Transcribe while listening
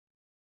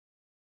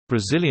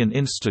Brazilian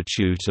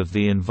Institute of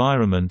the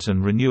Environment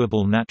and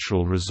Renewable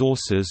Natural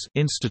Resources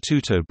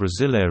Instituto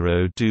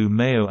Brasileiro do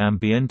Meio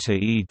Ambiente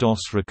e dos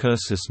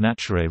Recursos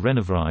Naturais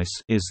Renováveis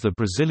is the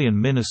Brazilian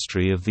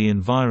Ministry of the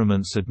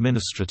Environment's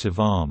administrative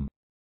arm.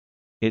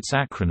 Its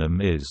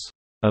acronym is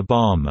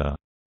IBAMA.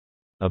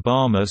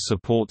 IBAMA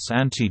supports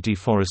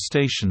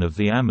anti-deforestation of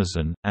the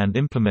Amazon, and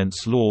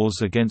implements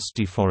laws against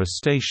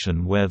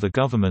deforestation where the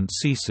government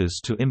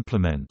ceases to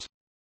implement.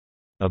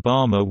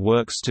 IBAMA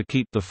works to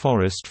keep the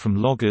forest from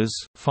loggers,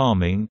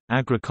 farming,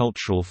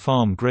 agricultural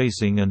farm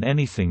grazing and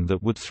anything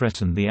that would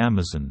threaten the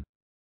Amazon.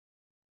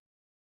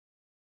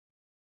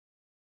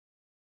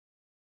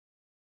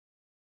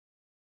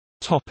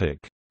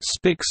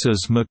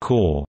 Spix's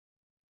macaw.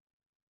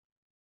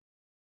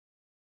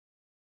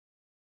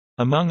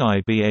 Among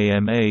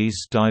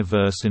IBAMA's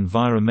diverse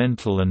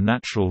environmental and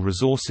natural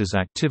resources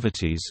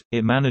activities,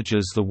 it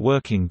manages the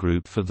Working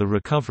Group for the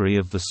Recovery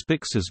of the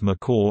Spix's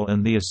macaw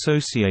and the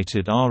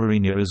associated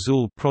Ararinha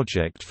Azul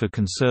project for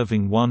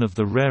conserving one of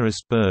the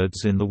rarest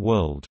birds in the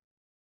world.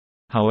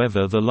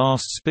 However, the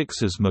last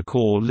Spix's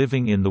macaw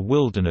living in the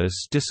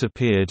wilderness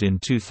disappeared in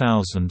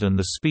 2000 and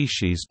the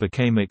species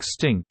became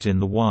extinct in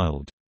the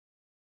wild.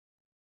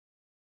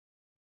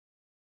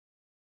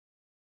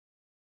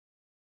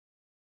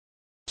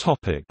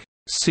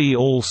 See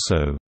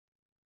also: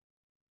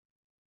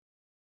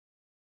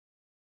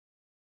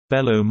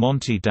 Belo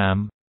Monte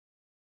Dam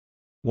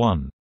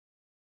 1.